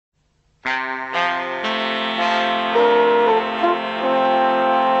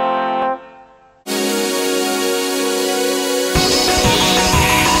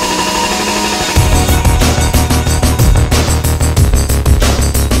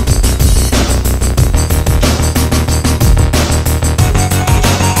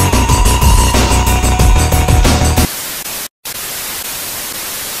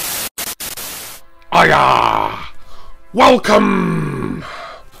Hiya! Welcome!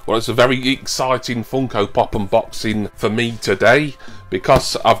 Well, it's a very exciting Funko Pop unboxing for me today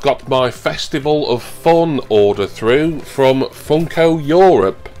because I've got my Festival of Fun order through from Funko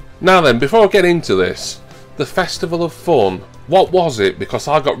Europe. Now then, before I get into this, the Festival of Fun, what was it? Because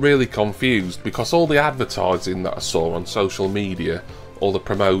I got really confused because all the advertising that I saw on social media, all the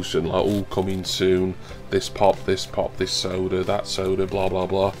promotion, like all coming soon, this pop, this soda, that soda, blah blah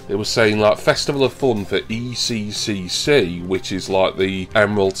blah. It was saying like Festival of Fun for NYCC, which is like the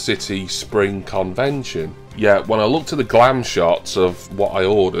Emerald City Spring Convention. Yeah, when I looked at the glam shots of what I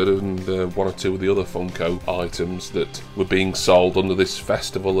ordered and one or two of the other Funko items that were being sold under this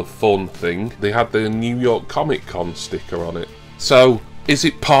Festival of Fun thing, they had the New York Comic Con sticker on it. So, is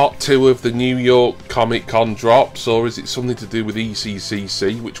it part 2 of the New York Comic Con drops, or is it something to do with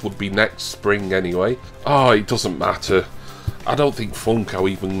NYCC, which would be next spring anyway? Oh, it doesn't matter. I don't think Funko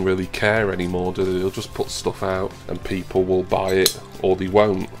even really care anymore, do they? They'll just put stuff out and people will buy it, or they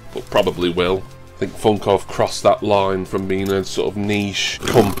won't, but probably will. I think Funko have crossed that line from being a sort of niche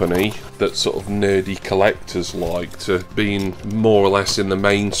company that sort of nerdy collectors like to being more or less in the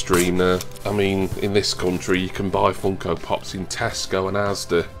mainstream now. I mean, in this country you can buy Funko Pops in Tesco and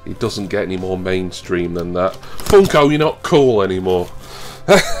Asda. It doesn't get any more mainstream than that. Funko, you're not cool anymore.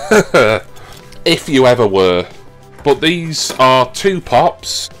 If you ever were. But these are 2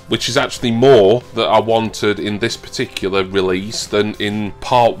 pops, which is actually more that I wanted in this particular release than in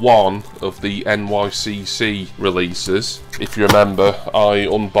part 1 of the NYCC releases. If you remember, I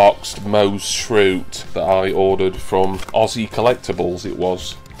unboxed Moe's Shroot that I ordered from Aussie Collectibles, it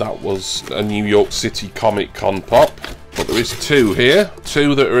was. That was a New York City Comic Con pop. But there is 2 here,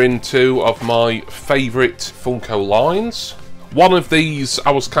 2 that are in 2 of my favourite Funko lines. One of these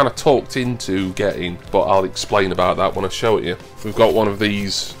I was kind of talked into getting, but I'll explain about that when I show it you. We've got one of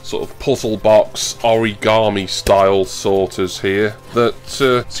these sort of puzzle box origami style sorters here that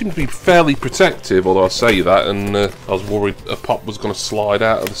seem to be fairly protective, although I say that and I was worried a pop was going to slide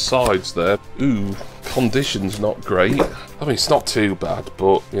out of the sides there. Ooh, condition's not great. I mean, it's not too bad,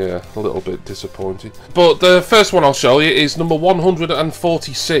 but yeah, a little bit disappointing. But the first one I'll show you is number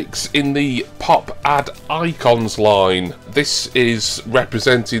 146 in the Pop Ad Icons line. This is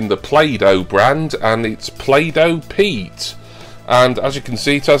representing the Play-Doh brand, and it's Play-Doh Pete. And as you can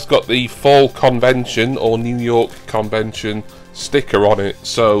see, it has got the Fall Convention or New York Convention sticker on it,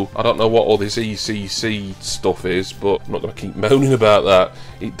 so I don't know what all this ECC stuff is, but I'm not going to keep moaning about that.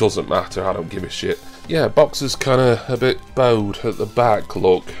 It doesn't matter, I don't give a shit. Yeah, box is kind of a bit bowed at the back,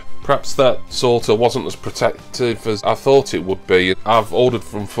 look. Perhaps that sorta wasn't as protective as I thought it would be. I've ordered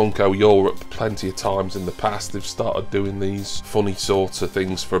from Funko Europe plenty of times in the past. They've started doing these funny sorta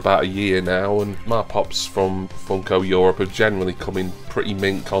things for about a year now, and my pops from Funko Europe have generally come in pretty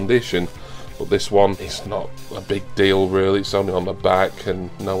mint condition. But this one is not a big deal really, it's only on the back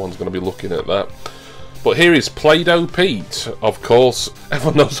and no one's going to be looking at that. But here is Play-Doh Pete. Of course,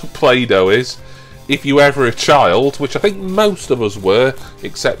 everyone knows what Play-Doh is. If you were ever a child, which I think most of us were,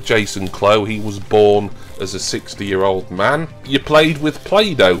 except Jason Clough, he was born as a 60-year-old man, you played with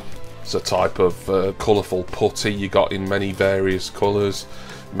Play-Doh. It's a type of colourful putty you got in many various colours,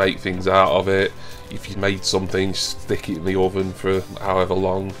 make things out of it. If you made something, stick it in the oven for however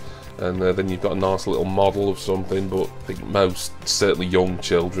long, and then you've got a nice little model of something. But I think most, certainly young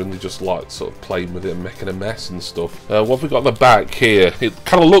children, they just like sort of playing with it and making a mess and stuff. What have we got on the back here? It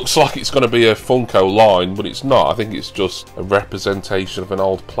kind of looks like it's going to be a Funko line, but it's not. I think it's just a representation of an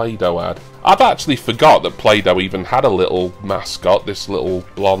old Play-Doh ad. I'd actually forgot that Play-Doh even had a little mascot, this little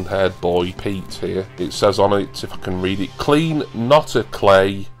blonde-haired boy, Pete here. It says on it, if I can read it, clean, not a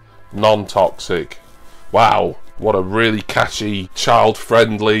clay, non-toxic. Wow. What a really catchy,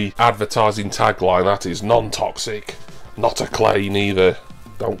 child-friendly advertising tagline that is. Non-toxic. Not a clay neither.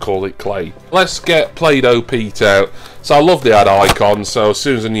 Don't call it clay. Let's get Play-Doh Pete out. So I love the ad icon, so as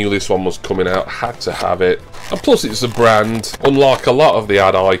soon as I knew this one was coming out, I had to have it. And plus it's a brand, unlike a lot of the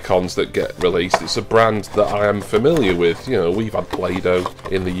ad icons that get released, it's a brand that I am familiar with. You know, we've had Play-Doh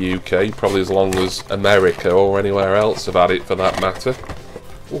in the UK, probably as long as America or anywhere else have had it for that matter.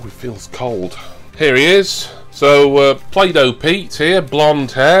 Oh, it feels cold. Here he is. So, Play-Doh Pete here,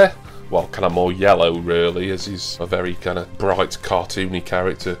 blonde hair, well, kind of more yellow really, as he's a very kind of bright, cartoony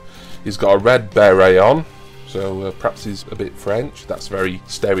character. He's got a red beret on, so perhaps he's a bit French. That's very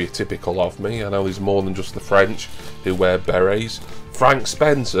stereotypical of me. I know there's more than just the French who wear berets. Frank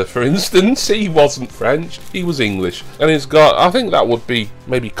Spencer, for instance, he wasn't French, he was English. And he's got, I think that would be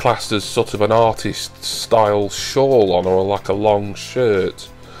maybe classed as sort of an artist-style shawl on, or like a long shirt.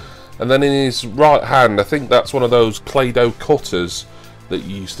 And then in his right hand, I think that's one of those Play-Doh cutters that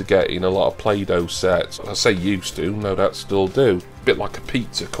you used to get in a lot of Play-Doh sets. I say used to, no doubt still do. A bit like a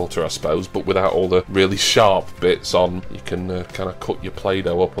pizza cutter, I suppose, but without all the really sharp bits on. You can kind of cut your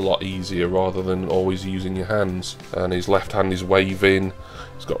Play-Doh up a lot easier rather than always using your hands. And his left hand is waving.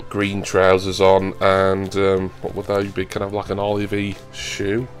 He's got green trousers on, and what would they be? Kind of like an olivey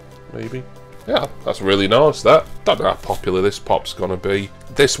shoe, maybe? Yeah, that's really nice, that. Don't know how popular this pop's gonna be.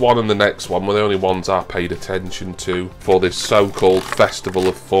 This one and the next one were the only ones I paid attention to for this so-called Festival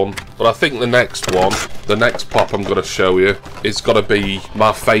of Fun. But I think the next one, the next pop I'm gonna show you, is gonna be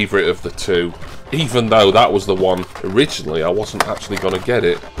my favourite of the two. Even though that was the one, originally I wasn't actually gonna get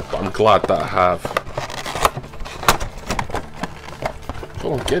it, but I'm glad that I have.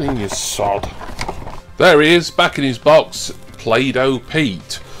 Go on, get in, you sod. There he is, back in his box, Play-Doh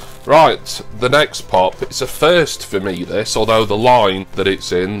Pete. Right, the next pop, it's a first for me this, although the line that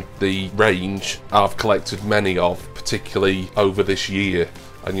it's in, the range, I've collected many of, particularly over this year,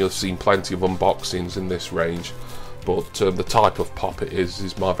 and you've seen plenty of unboxings in this range, but the type of pop it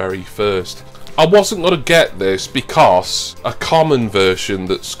is my very first. I wasn't going to get this because a common version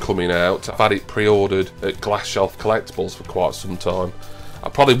that's coming out, I've had it pre-ordered at Glass Shelf Collectibles for quite some time. I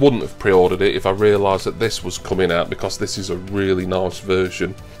probably wouldn't have pre-ordered it if I realised that this was coming out, because this is a really nice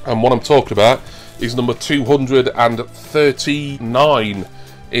version. And what I'm talking about is number 239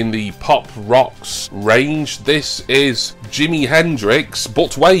 in the Pop Rocks range. This is Jimi Hendrix,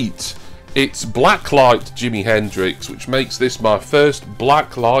 but wait, it's Blacklight Jimi Hendrix, which makes this my first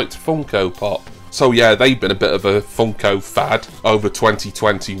Blacklight Funko Pop. So yeah, they've been a bit of a Funko fad over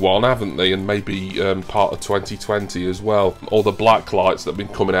 2021, haven't they? And maybe part of 2020 as well. All the black lights that have been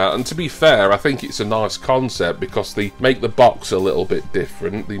coming out. And to be fair, I think it's a nice concept because they make the box a little bit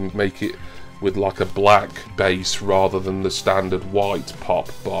different. They make it with like a black base rather than the standard white pop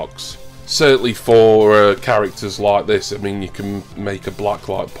box. Certainly for characters like this, I mean, you can make a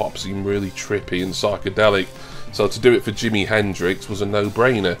blacklight pop seem really trippy and psychedelic. So to do it for Jimi Hendrix was a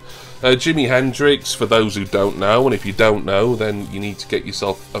no-brainer. Jimi Hendrix, for those who don't know, and if you don't know, then you need to get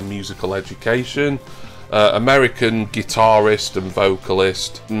yourself a musical education. American guitarist and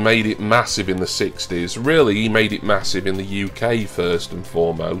vocalist, made it massive in the 60s. Really, he made it massive in the UK first and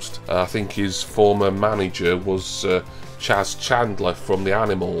foremost. I think his former manager was Chas Chandler from The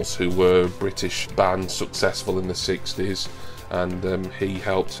Animals, who were a British band successful in the 60s. And he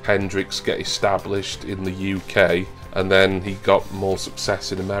helped Hendrix get established in the UK, and then he got more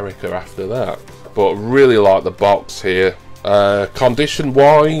success in America after that. But really like the box here. Condition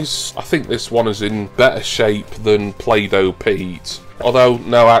wise, I think this one is in better shape than Play-Doh Pete. Although,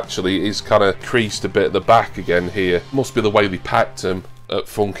 no, actually, it is kind of creased a bit at the back again here. Must be the way they packed them at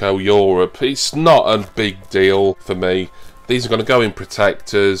Funko Europe. It's not a big deal for me. These are going to go in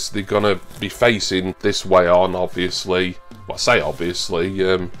protectors. They're going to be facing this way on, obviously. Well, I say obviously.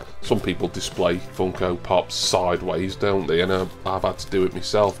 Some people display Funko Pops sideways, don't they? And I've had to do it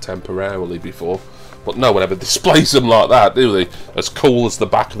myself temporarily before. But no one ever displays them like that, do they? As cool as the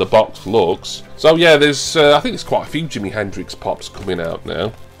back of the box looks. So yeah, there's I think there's quite a few Jimi Hendrix Pops coming out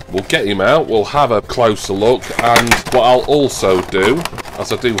now. We'll get him out, we'll have a closer look, and what I'll also do,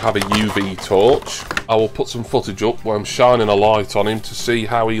 as I do have a UV torch, I will put some footage up where I'm shining a light on him to see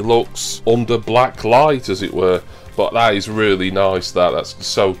how he looks under black light, as it were. But that is really nice, that's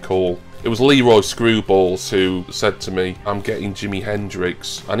so cool. It was Leroy Screwballs who said to me, I'm getting Jimi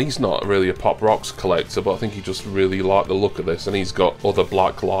Hendrix, and he's not really a Pop Rocks collector, but I think he just really liked the look of this, and he's got other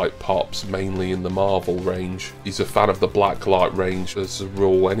blacklight pops, mainly in the Marvel range. He's a fan of the blacklight range as a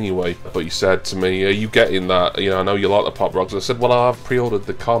rule anyway, but he said to me, are you getting that? You know, I know you like the Pop Rocks. I said, well, I've pre-ordered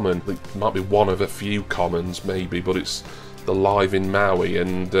the common. It might be one of a few commons, maybe, but it's the Live in Maui,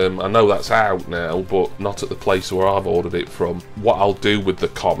 and I know that's out now, but not at the place where I've ordered it from. What I'll do with the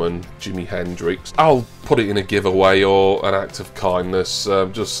common Jimi Hendrix, I'll put it in a giveaway or an act of kindness,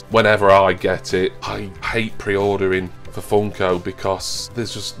 just whenever I get it. I hate pre-ordering for Funko because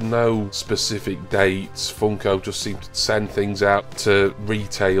there's just no specific dates. Funko just seems to send things out to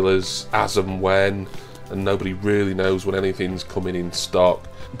retailers as and when, and nobody really knows when anything's coming in stock.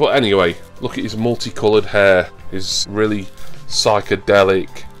 But anyway, look at his multicoloured hair, his really psychedelic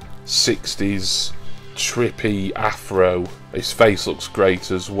 60s trippy afro. His face looks great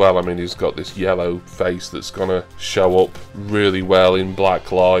as well. I mean, he's got this yellow face that's gonna show up really well in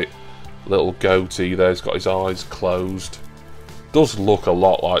black light. Little goatee there, he's got his eyes closed. Does look a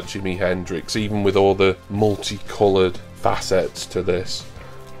lot like Jimi Hendrix, even with all the multicoloured facets to this.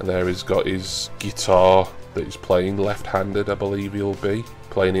 And there he's got his guitar that he's playing, left-handed I believe he'll be,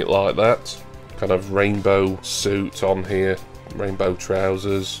 playing it like that. Kind of rainbow suit on here, rainbow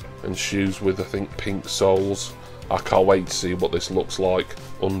trousers and shoes with I think pink soles. I can't wait to see what this looks like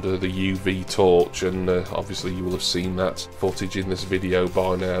under the UV torch, and obviously you will have seen that footage in this video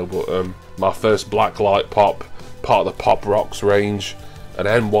by now. But my first blacklight pop, part of the Pop Rocks range, an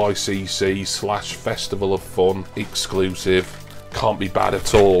NYCC / Festival of Fun exclusive. Can't be bad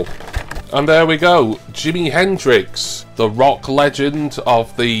at all. And there we go, Jimi Hendrix, the rock legend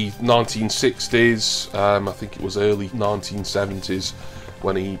of the 1960s, I think it was early 1970s,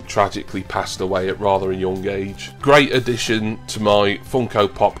 when he tragically passed away at rather a young age. Great addition to my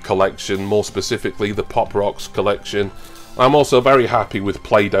Funko Pop collection, more specifically the Pop Rocks collection. I'm also very happy with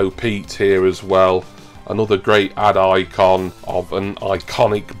Play-Doh Pete here as well, another great ad icon of an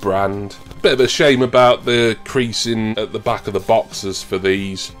iconic brand. Bit of a shame about the creasing at the back of the boxes for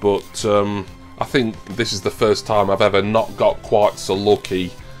these, but I think this is the first time I've ever not got quite so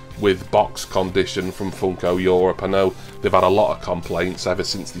lucky with box condition from Funko Europe. I know they've had a lot of complaints ever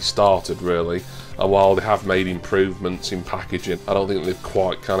since they started, really, and while they have made improvements in packaging, I don't think they've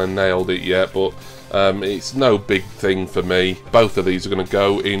quite kind of nailed it yet, but it's no big thing for me. Both of these are going to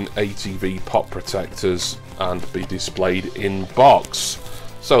go in ATV pop protectors and be displayed in box.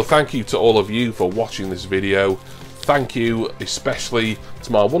 So thank you to all of you for watching this video. Thank you especially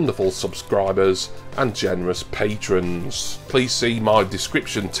to my wonderful subscribers and generous patrons. Please see my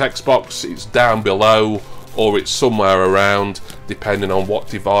description text box. It's down below, or it's somewhere around, depending on what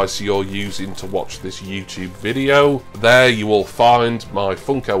device you're using to watch this YouTube video. There you will find my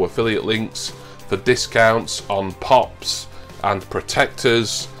Funko affiliate links for discounts on pops and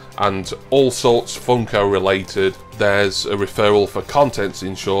protectors and all sorts Funko related. There's a referral for contents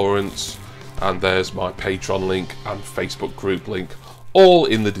insurance, and there's my Patreon link and Facebook group link, all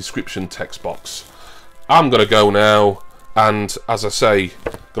in the description text box. I'm gonna go now, and as I say,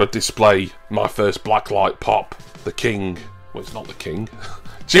 gonna display my first blacklight pop, the King. Well, it's not the King.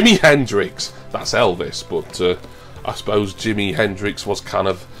 Jimi Hendrix. That's Elvis, but I suppose Jimi Hendrix was kind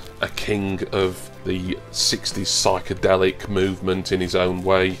of a king of the 60s psychedelic movement in his own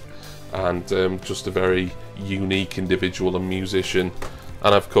way, and just a very unique individual and musician.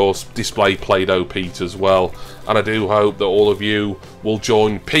 And of course display Play-Doh Pete as well, and I do hope that all of you will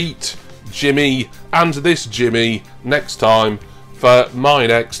join Pete, Jimmy and this Jimmy next time for my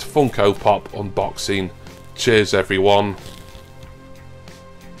next Funko Pop unboxing. Cheers everyone,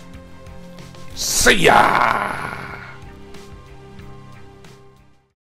 see ya!